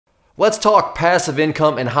Let's talk passive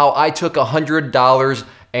income and how I took $100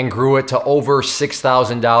 and grew it to over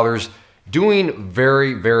 $6,000 doing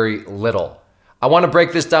very, very little. I want to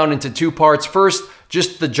break this down into two parts. First,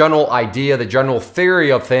 just the general idea, the general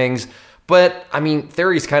theory of things. But I mean,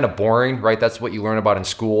 theory is kind of boring, right? That's what you learn about in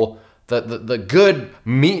school. The good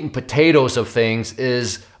meat and potatoes of things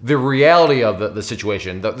is the reality of the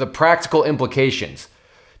situation, the practical implications.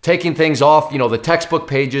 Taking things off, the textbook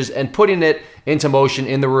pages and putting it into motion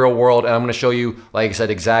in the real world. And I'm gonna show you, like I said,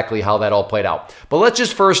 exactly how that all played out. But let's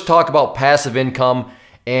just first talk about passive income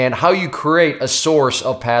and how you create a source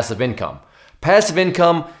of passive income. Passive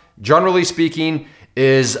income, generally speaking,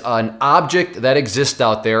 is an object that exists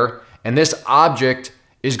out there. And this object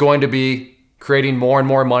is going to be creating more and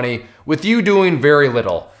more money with you doing very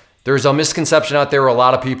little. There's a misconception out there where a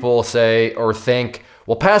lot of people say or think,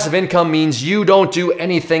 well, passive income means you don't do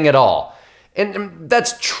anything at all. And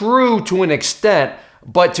that's true to an extent,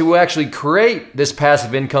 but to actually create this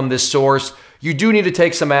passive income, this source, you do need to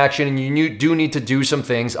take some action and you do need to do some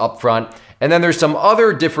things up front. And then there's some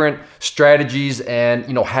other different strategies and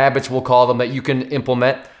habits, we'll call them, that you can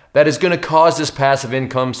implement that is gonna cause this passive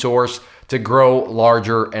income source to grow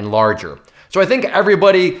larger and larger. So I think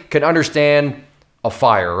everybody can understand a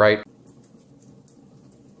fire, right?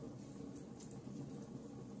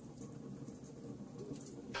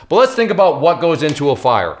 But let's think about what goes into a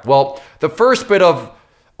fire. Well, the first bit of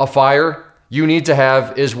a fire you need to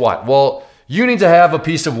have is what? Well, you need to have a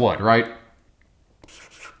piece of wood, right?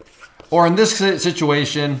 Or in this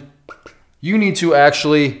situation, you need to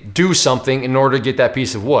actually do something in order to get that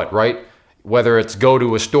piece of wood, right? Whether it's go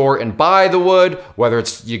to a store and buy the wood, whether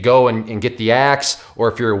it's you go and get the axe,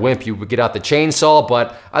 or if you're a wimp, you would get out the chainsaw.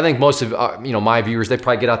 But I think most of my viewers, they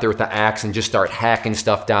probably get out there with the axe and just start hacking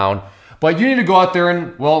stuff down. But you need to go out there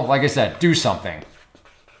and, well, like I said, do something.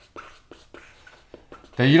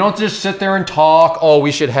 That you don't just sit there and talk, oh,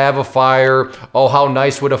 we should have a fire. Oh, how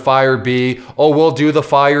nice would a fire be? Oh, we'll do the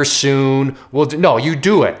fire soon. No, you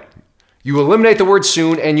do it. You eliminate the word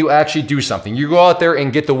soon and you actually do something. You go out there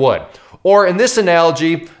and get the wood. Or in this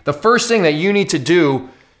analogy, the first thing that you need to do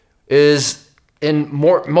is, in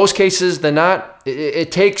most cases than not,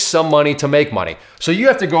 it takes some money to make money. So you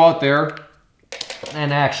have to go out there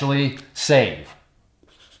and actually save,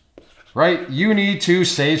 right? You need to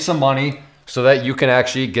save some money so that you can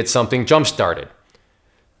actually get something jump-started.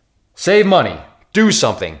 Save money, do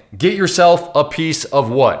something, get yourself a piece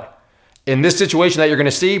of wood. In this situation that you're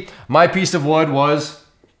gonna see, my piece of wood was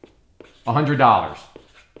 $100.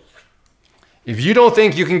 If you don't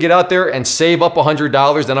think you can get out there and save up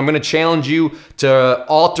 $100, then I'm gonna challenge you to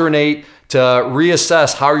alternate, to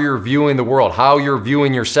reassess how you're viewing the world, how you're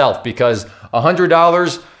viewing yourself, because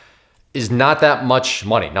 $100 is not that much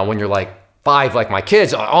money. Now, when you're like 5, like my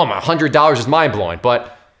kids, oh, my $100 is mind-blowing,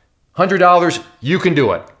 but $100, you can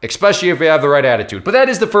do it, especially if you have the right attitude. But that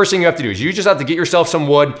is the first thing you have to do, is you just have to get yourself some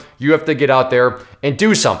wood. You have to get out there and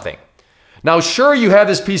do something. Now, sure, you have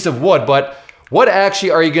this piece of wood, but what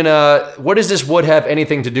actually what does this wood have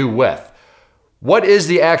anything to do with? What is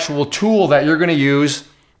the actual tool that you're gonna use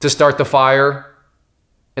to start the fire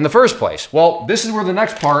in the first place? Well, this is where the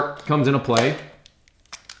next part comes into play.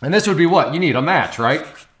 And this would be what? You need a match, right?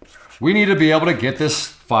 We need to be able to get this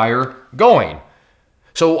fire going.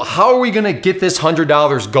 So how are we gonna get this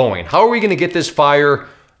 $100 going? How are we gonna get this fire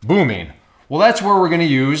booming? Well, that's where we're gonna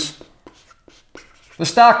use the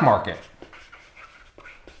stock market.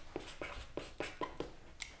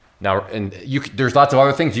 Now, and there's lots of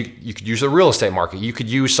other things. You could use the real estate market. You could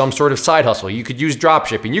use some sort of side hustle. You could use drop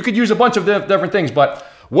shipping. You could use a bunch of different things. But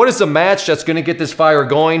what is the match that's going to get this fire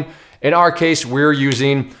going? In our case, we're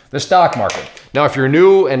using the stock market. Now, if you're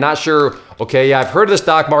new and not sure, okay, yeah, I've heard of the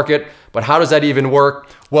stock market, but how does that even work?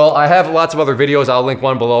 Well, I have lots of other videos. I'll link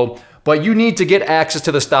one below. But you need to get access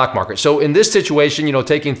to the stock market. So in this situation,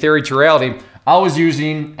 taking theory to reality, I was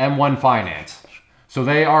using M1 Finance. So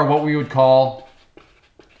they are what we would call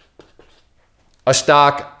a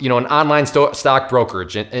stock, an online stock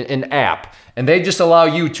brokerage, an app, and they just allow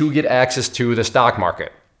you to get access to the stock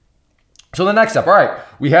market. So the next step, all right,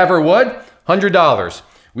 we have our wood, $100.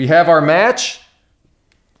 We have our match,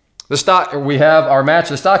 the stock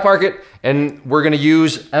market, and we're gonna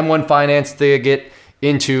use M1 Finance to get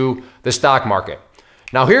into the stock market.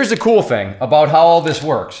 Now here's the cool thing about how all this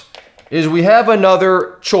works, is we have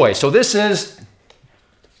another choice. So this is,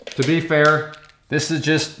 to be fair, this is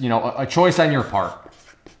just, a choice on your part,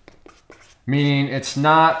 meaning it's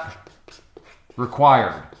not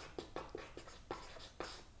required.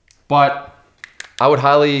 But I would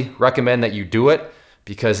highly recommend that you do it,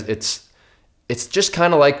 because it's just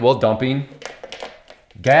kind of like, well, dumping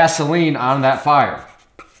gasoline on that fire.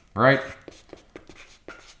 all right?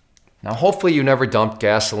 Now, hopefully you never dumped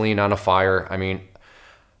gasoline on a fire. I mean,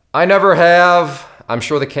 I never have. I'm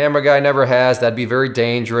sure the camera guy never has. That'd be very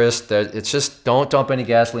dangerous. It's just, don't dump any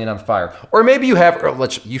gasoline on fire. Or maybe you have,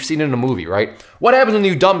 you've seen it in a movie, right? What happens when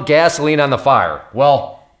you dump gasoline on the fire?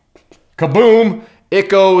 Well, kaboom, it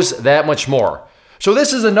goes that much more. So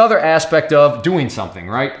this is another aspect of doing something,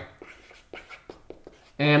 right?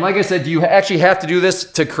 And like I said, do you actually have to do this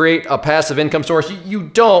to create a passive income source? You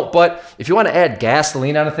don't, but if you want to add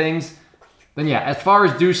gasoline onto things, then yeah, as far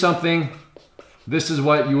as do something, this is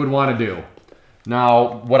what you would want to do.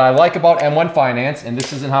 Now, what I like about M1 Finance, and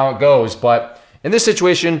this isn't how it goes, but in this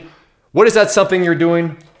situation, what is that something you're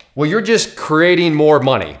doing? Well, you're just creating more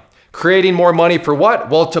money. Creating more money for what?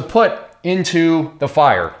 Well, to put into the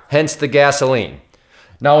fire, hence the gasoline.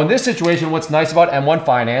 Now, in this situation, what's nice about M1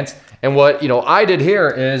 Finance, and what I did here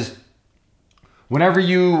is, whenever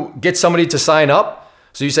you get somebody to sign up,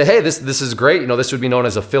 so you say, hey, this is great. This would be known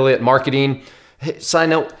as affiliate marketing. Hey,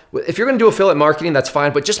 sign up. If you're going to do affiliate marketing, that's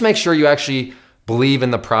fine, but just make sure you actually believe in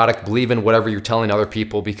the product, believe in whatever you're telling other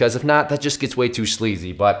people, because if not, that just gets way too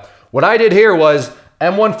sleazy. But what I did here was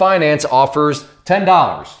M1 Finance offers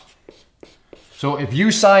 $10. So if you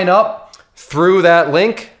sign up through that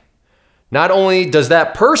link, not only does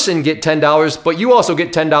that person get $10, but you also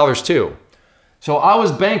get $10 too. So I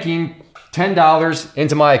was banking $10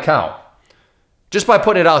 into my account just by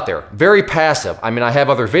putting it out there. Very passive. I mean, I have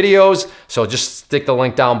other videos, so just stick the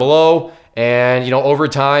link down below. And over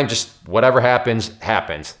time, just whatever happens,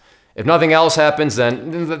 happens. If nothing else happens,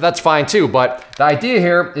 then that's fine too. But the idea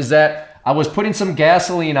here is that I was putting some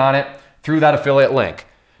gasoline on it through that affiliate link.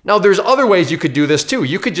 Now, there's other ways you could do this too.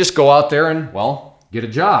 You could just go out there and, well, get a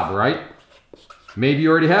job, right? Maybe you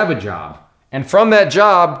already have a job. And from that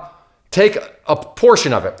job, take a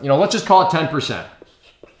portion of it. Let's just call it 10%.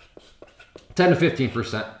 10 to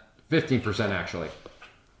 15%. 15% actually.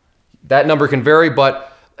 That number can vary, but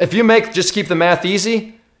if you just keep the math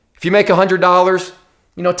easy, if you make $100,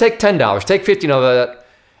 take $10, take $50 of that,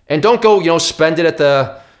 and don't go, spend it at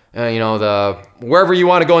the wherever you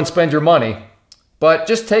want to go and spend your money, but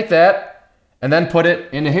just take that and then put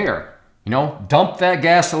it into here. Dump that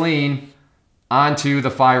gasoline onto the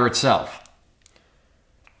fire itself.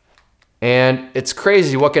 And it's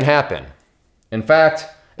crazy what can happen. In fact,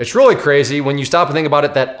 it's really crazy when you stop and think about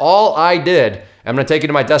it that all I did, I'm going to take you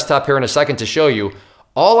to my desktop here in a second to show you,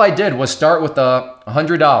 all I did was start with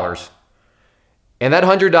 $100. And that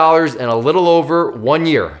 $100 in a little over 1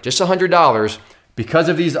 year, just $100, because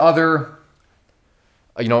of these other,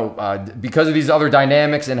 because of these other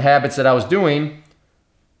dynamics and habits that I was doing,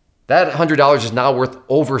 that $100 is now worth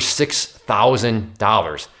over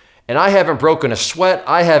 $6,000. And I haven't broken a sweat.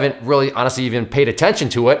 I haven't really, honestly, even paid attention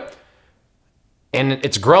to it. And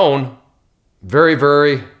it's grown very,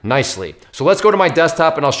 very nicely. So let's go to my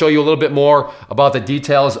desktop and I'll show you a little bit more about the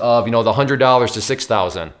details of, the $100 to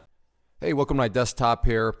 $6,000. Hey, welcome to my desktop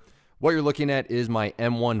here. What you're looking at is my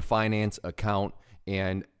M1 Finance account.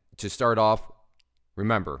 And to start off,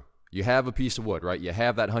 remember, you have a piece of wood, right? You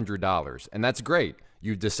have that $100, and that's great.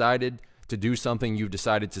 You've decided to do something. You've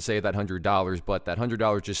decided to save that $100, but that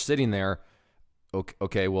 $100 just sitting there,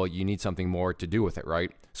 okay, well, you need something more to do with it,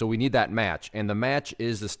 right? So we need that match, and the match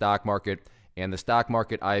is the stock market. And the stock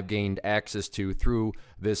market I've gained access to through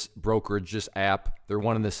this brokerage, this app. They're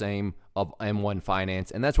one and the same of M1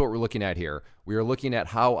 Finance. And that's what we're looking at here. We are looking at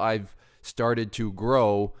how I've started to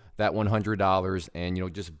grow that $100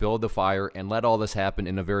 and, just build the fire and let all this happen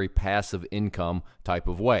in a very passive income type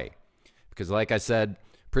of way. Because like I said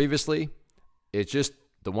previously, it's just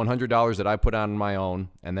the $100 that I put on my own.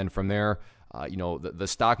 And then from there, the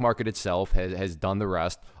stock market itself has done the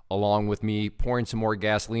rest, along with me pouring some more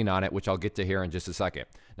gasoline on it, which I'll get to here in just a second.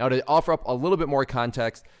 Now, to offer up a little bit more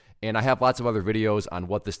context, and I have lots of other videos on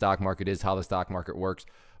what the stock market is, how the stock market works,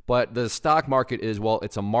 but the stock market is, well,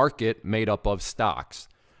 it's a market made up of stocks.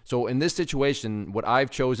 So in this situation, what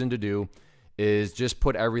I've chosen to do is just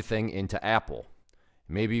put everything into Apple.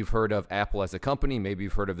 Maybe you've heard of Apple as a company, maybe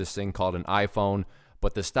you've heard of this thing called an iPhone,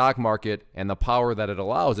 but the stock market and the power that it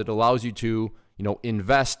allows you to,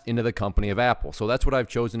 invest into the company of Apple. So that's what I've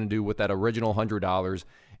chosen to do with that original $100.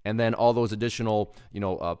 And then all those additional,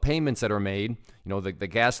 payments that are made, the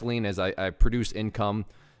gasoline as I produce income,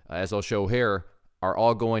 as I'll show here, are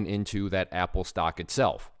all going into that Apple stock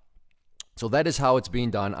itself. So that is how it's being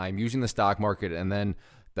done. I'm using the stock market, and then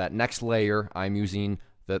that next layer, I'm using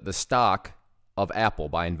the stock of Apple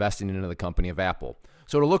by investing into the company of Apple.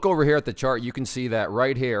 So to look over here at the chart, you can see that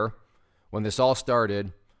right here, when this all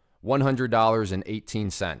started,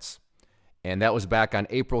 $100.18. And that was back on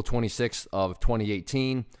April 26th of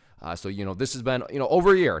 2018. So, this has been,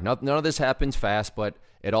 over a year. None of this happens fast, but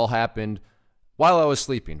it all happened while I was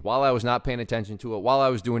sleeping, while I was not paying attention to it, while I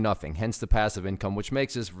was doing nothing, hence the passive income, which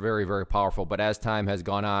makes this very, very powerful. But as time has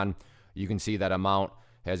gone on, you can see that amount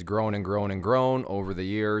has grown and grown and grown over the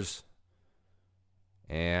years.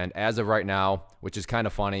 And as of right now, which is kind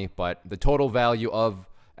of funny, but the total value of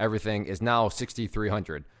everything is now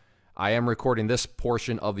 $6,300. I am recording this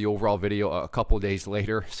portion of the overall video a couple of days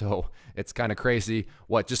later, so it's kind of crazy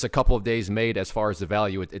what just a couple of days made as far as the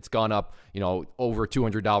value. It's gone up, over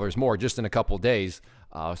 $200 more just in a couple of days.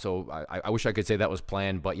 So I wish I could say that was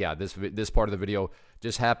planned, but yeah, this part of the video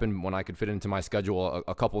just happened when I could fit into my schedule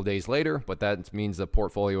a couple of days later, but that means the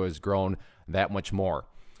portfolio has grown that much more.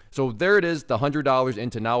 So there it is, the $100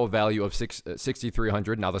 into now a value of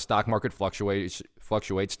 $6,300. Now the stock market fluctuates,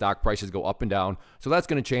 stock prices go up and down, so that's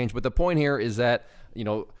going to change. But the point here is that,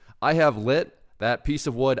 I have lit that piece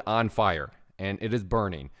of wood on fire, and it is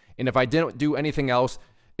burning. And if I didn't do anything else,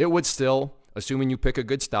 it would still, assuming you pick a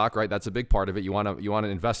good stock, right? That's a big part of it. You want to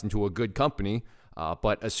invest into a good company,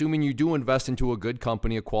 but assuming you do invest into a good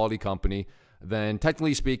company, a quality company, then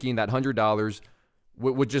technically speaking, that $100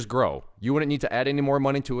 would just grow. You wouldn't need to add any more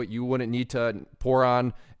money to it. You wouldn't need to pour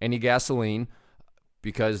on any gasoline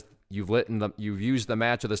because you've used the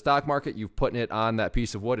match of the stock market, you've put it on that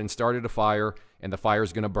piece of wood and started a fire, and the fire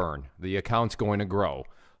is going to burn. The account's going to grow.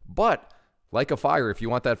 But like a fire, if you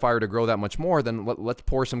want that fire to grow that much more, then let's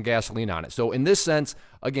pour some gasoline on it. So in this sense,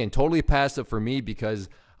 again, totally passive for me because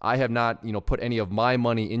I have not, put any of my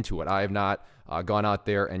money into it. I have not gone out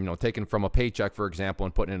there and, taken from a paycheck, for example,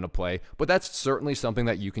 and put it into play. But that's certainly something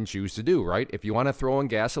that you can choose to do, right? If you want to throw in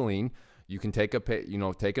gasoline, you can take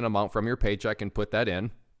take an amount from your paycheck and put that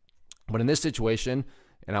in. But in this situation,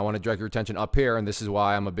 and I want to direct your attention up here, and this is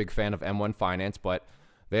why I'm a big fan of M1 Finance, but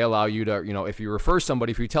they allow you to, if you refer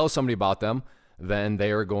somebody, if you tell somebody about them, then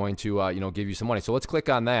they are going to, give you some money. So let's click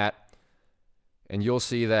on that, and you'll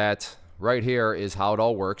see that right here is how it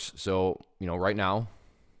all works. So, right now,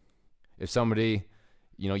 if somebody,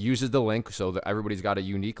 uses the link, so that everybody's got a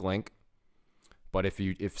unique link, but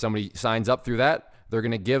if somebody signs up through that, they're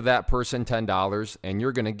going to give that person $10 and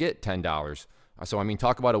you're going to get $10. So,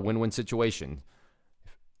 talk about a win-win situation.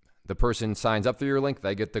 The person signs up through your link,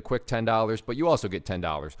 they get the quick $10, but you also get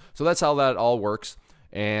 $10. So that's how that all works.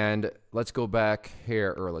 And let's go back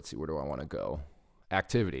here, or let's see, where do I want to go?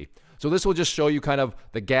 Activity. So this will just show you kind of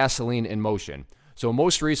the gasoline in motion. So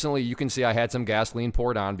most recently, you can see I had some gasoline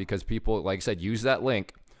poured on because people, like I said, use that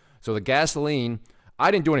link. So the gasoline, I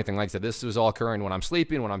didn't do anything. Like I said, this was all occurring when I'm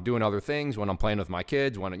sleeping, when I'm doing other things, when I'm playing with my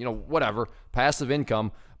kids, when, whatever, passive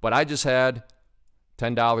income. But I just had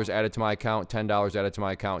 $10 added to my account, $10 added to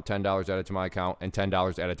my account, $10 added to my account, and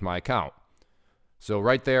 $10 added to my account. So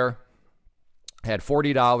right there, I had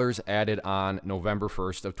 $40 added on November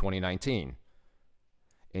 1st of 2019.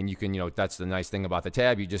 And you can, that's the nice thing about the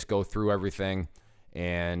tab. You just go through everything,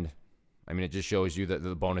 and it just shows you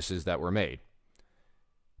the bonuses that were made.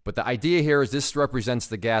 But the idea here is this represents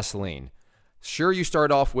the gasoline. Sure, you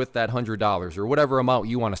start off with that $100 or whatever amount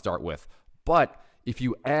you want to start with, but if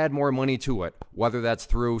you add more money to it, whether that's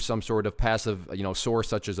through some sort of passive, source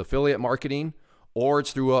such as affiliate marketing, or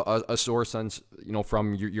it's through a source on,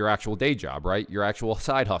 from your actual day job, right? Your actual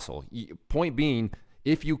side hustle. Point being,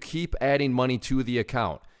 if you keep adding money to the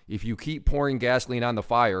account, if you keep pouring gasoline on the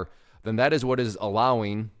fire, then that is what is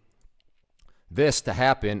allowing this to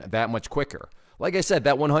happen that much quicker. Like I said,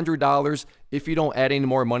 that $100, if you don't add any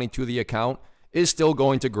more money to the account, is still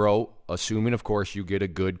going to grow, assuming, of course, you get a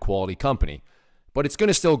good quality company. But it's going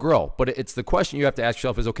to still grow. But it's the question you have to ask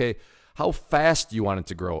yourself is, okay, how fast do you want it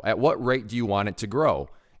to grow? At what rate do you want it to grow?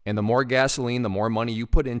 And the more gasoline, the more money you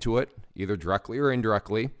put into it, either directly or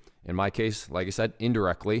indirectly. In my case, like I said,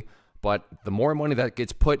 indirectly. But the more money that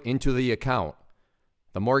gets put into the account,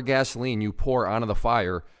 the more gasoline you pour onto the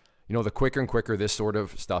fire, the quicker and quicker this sort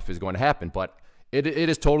of stuff is going to happen. But it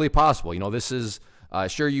is totally possible. This is,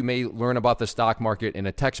 sure, you may learn about the stock market in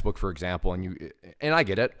a textbook, for example, and I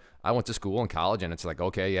get it. I went to school and college, and it's like,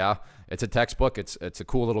 okay, yeah, it's a textbook. It's a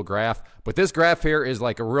cool little graph. But this graph here is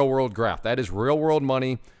like a real-world graph. That is real-world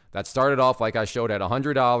money that started off, like I showed, at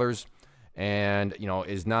 $100 and,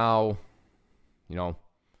 is now,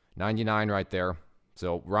 99 right there.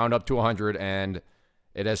 So round up to 100, and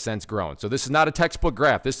it has since grown. So this is not a textbook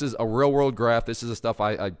graph. This is a real-world graph. This is the stuff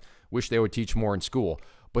I wish they would teach more in school.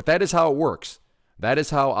 But that is how it works. That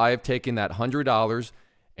is how I have taken that $100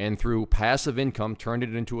 and through passive income turned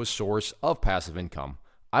it into a source of passive income.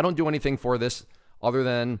 I don't do anything for this other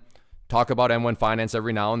than talk about M1 Finance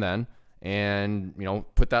every now and then and, you know,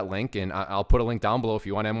 put that link, and I'll put a link down below if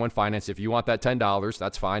you want M1 Finance. If you want that $10,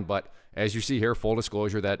 that's fine. But as you see here, full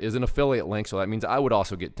disclosure, that is an affiliate link, so that means I would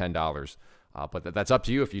also get $10. But that's up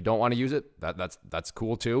to you. If you don't want to use it, that's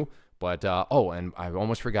cool too. But, oh, and I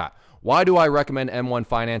almost forgot. Why do I recommend M1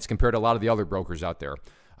 Finance compared to a lot of the other brokers out there?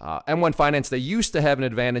 M1 Finance, they used to have an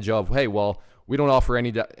advantage of, hey, well, we don't offer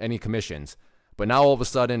any commissions. But now all of a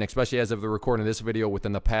sudden, especially as of the recording of this video,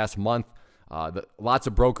 within the past month, lots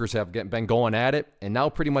of brokers have been going at it, and now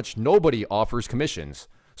pretty much nobody offers commissions.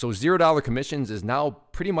 So $0 commissions is now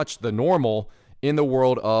pretty much the normal in the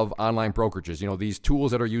world of online brokerages, you know, these tools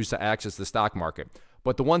that are used to access the stock market.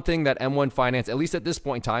 But the one thing that M1 Finance, at least at this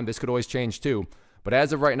point in time, this could always change too, but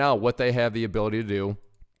as of right now, what they have the ability to do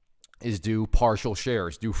is do partial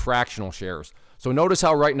shares, do fractional shares. So notice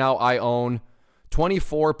how right now I own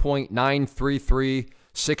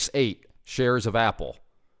 24.93368 shares of Apple.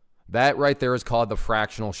 That right there is called the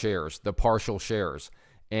fractional shares, the partial shares.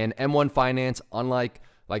 And M1 Finance, unlike,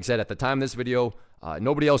 like I said, at the time of this video,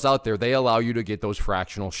 nobody else out there, they allow you to get those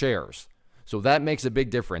fractional shares. So that makes a big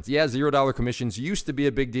difference. Yeah, $0 commissions used to be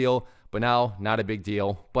a big deal, but now not a big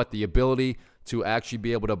deal. But the ability to actually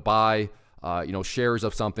be able to buy, you know, shares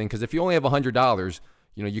of something, because if you only have $100,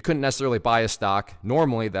 you know, you couldn't necessarily buy a stock.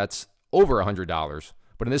 Normally, that's over $100.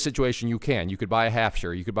 But in this situation, you can. You could buy a half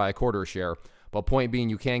share. You could buy a quarter share. But point being,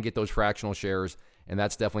 you can get those fractional shares, and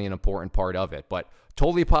that's definitely an important part of it. But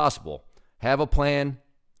totally possible. Have a plan.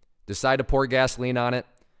 Decide to pour gasoline on it.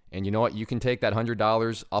 And you know what? You can take that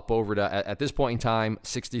 $100 up over to, at this point in time,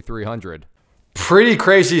 $6,300. Pretty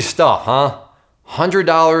crazy stuff, huh?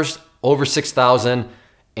 $100 over $6,000.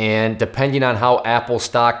 And depending on how Apple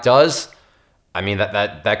stock does, I mean,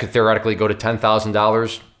 that could theoretically go to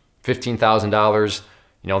 $10,000, $15,000,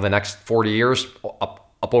 you know, the next 40 years,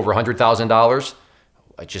 up over $100,000.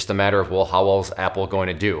 It's just a matter of, well, how well is Apple going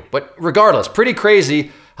to do? But regardless, pretty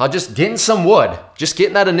crazy how just getting some wood, just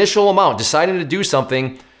getting that initial amount, deciding to do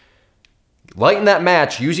something, lighting that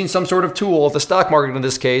match, using some sort of tool, the stock market in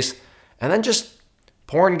this case, and then just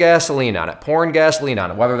pouring gasoline on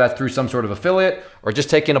it, whether that's through some sort of affiliate or just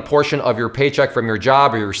taking a portion of your paycheck from your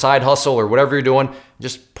job or your side hustle or whatever you're doing,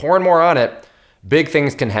 just pouring more on it. Big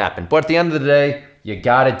things can happen. But at the end of the day, you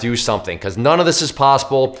got to do something, because none of this is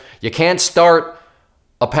possible. You can't start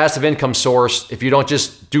a passive income source if you don't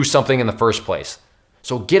just do something in the first place.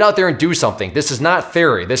 So get out there and do something. This is not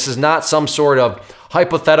theory. This is not some sort of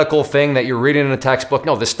hypothetical thing that you're reading in a textbook.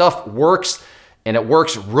 No, this stuff works, and it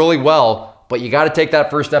works really well, but you got to take that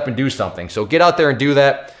first step and do something. So get out there and do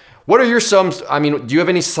that. What are your I mean, do you have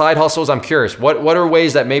any side hustles? I'm curious. What are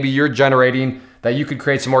ways that maybe you're generating that you could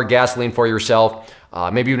create some more gasoline for yourself?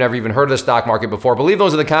 Maybe you've never even heard of the stock market before, but leave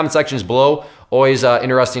those in the comment sections below. Always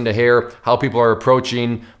interesting to hear how people are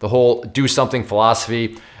approaching the whole do something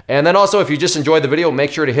philosophy. And then also, if you just enjoyed the video,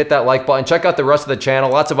 make sure to hit that like button. Check out the rest of the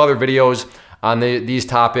channel. Lots of other videos on these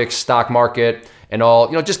topics, stock market and all,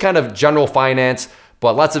 you know, just kind of general finance,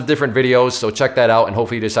 but lots of different videos. So check that out, and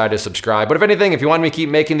hopefully you decide to subscribe. But if anything, if you want me to keep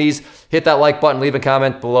making these, hit that like button, leave a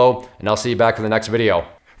comment below, and I'll see you back for the next video.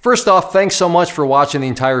 First off, thanks so much for watching the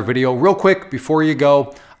entire video. Real quick, before you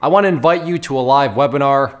go, I want to invite you to a live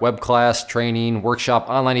webinar, web class, training, workshop,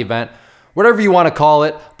 online event, whatever you want to call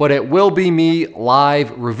it, but it will be me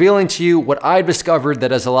live revealing to you what I've discovered that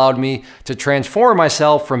has allowed me to transform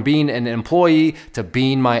myself from being an employee to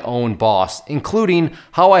being my own boss, including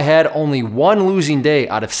how I had only one losing day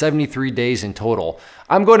out of 73 days in total.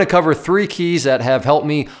 I'm going to cover 3 keys that have helped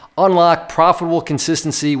me unlock profitable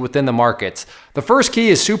consistency within the markets. The first key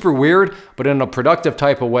is super weird, but in a productive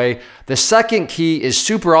type of way. The second key is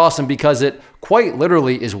super awesome because it quite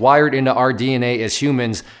literally is wired into our DNA as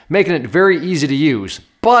humans, making it very easy to use.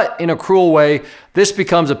 But in a cruel way, this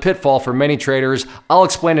becomes a pitfall for many traders. I'll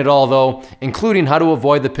explain it all though, including how to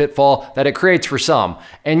avoid the pitfall that it creates for some.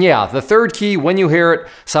 And yeah, the third key, when you hear it,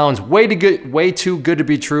 sounds way too good to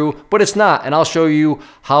be true, but it's not, and I'll show you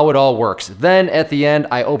how it all works. Then at the end,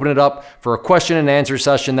 I open it up for a question and answer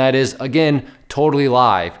session that is, again, totally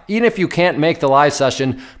live. Even if you can't make the live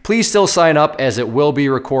session, please still sign up, as it will be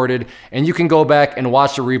recorded, and you can go back and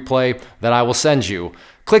watch the replay that I will send you.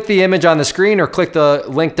 Click the image on the screen or click the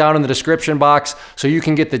link down in the description box so you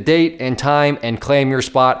can get the date and time and claim your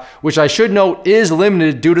spot, which I should note is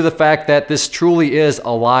limited due to the fact that this truly is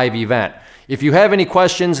a live event. If you have any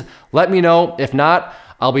questions, let me know. If not,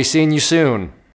 I'll be seeing you soon.